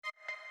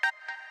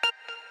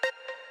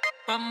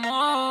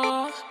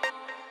Vamos,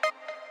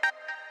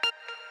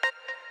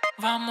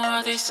 vamos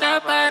a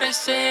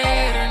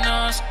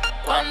desaparecernos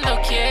cuando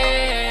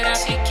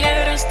quieras. Si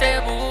quieres te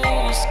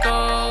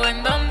busco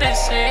en donde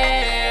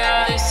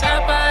sea.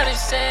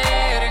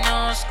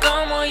 Desaparecernos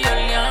como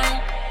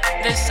Yolian.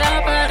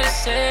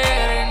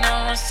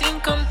 Desaparecernos sin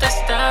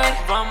contestar.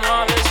 Vamos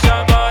a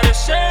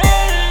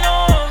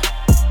desaparecernos.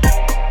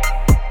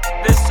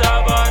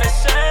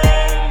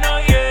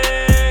 Desaparecernos,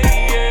 yeah,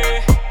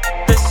 yeah.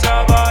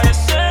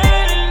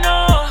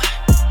 Desaparecernos.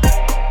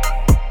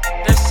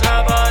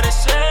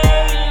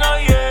 Desaparecernos,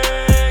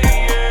 yeah,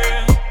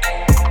 yeah.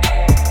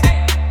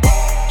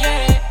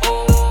 Yeah,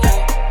 oh,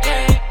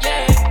 yeah,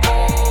 yeah,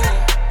 oh.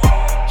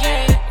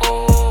 Yeah,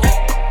 oh,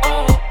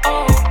 oh,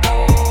 oh, oh.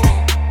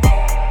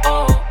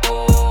 Oh,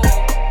 oh.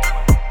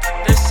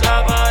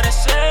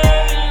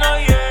 Desaparecernos,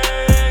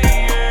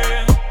 yeah,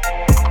 yeah.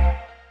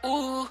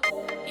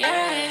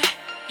 Yeah.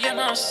 Yo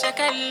no sé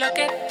qué es lo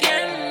que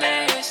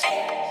tienes,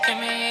 que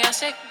me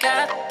hace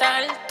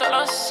gastar todos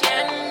los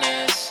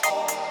cienes,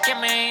 que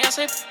me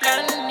hace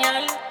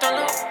planear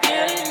todos los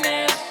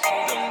viernes,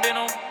 donde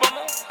nos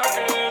vamos a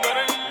quedar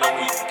en los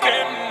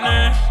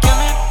weekends. ¿Qué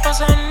me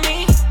pasa a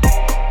mí?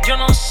 Yo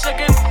no sé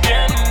qué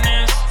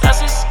tienes.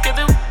 Haces que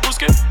te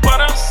busque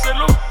para hacer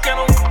lo que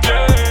no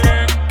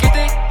quieres. Que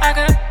te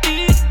haga a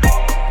ti.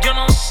 Yo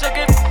no sé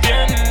qué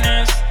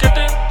tienes. Que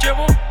te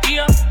llevo y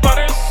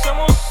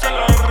aparecemos en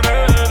las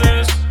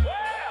redes.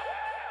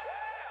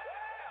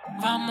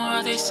 Vamos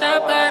a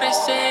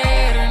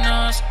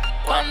desaparecernos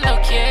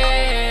cuando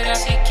quieras.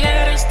 Si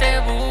quieres te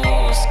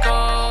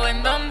busco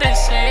en donde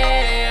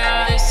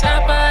sea.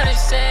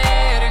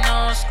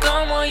 Desaparecernos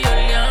como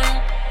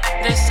Yolian.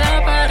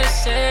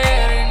 Desaparecer.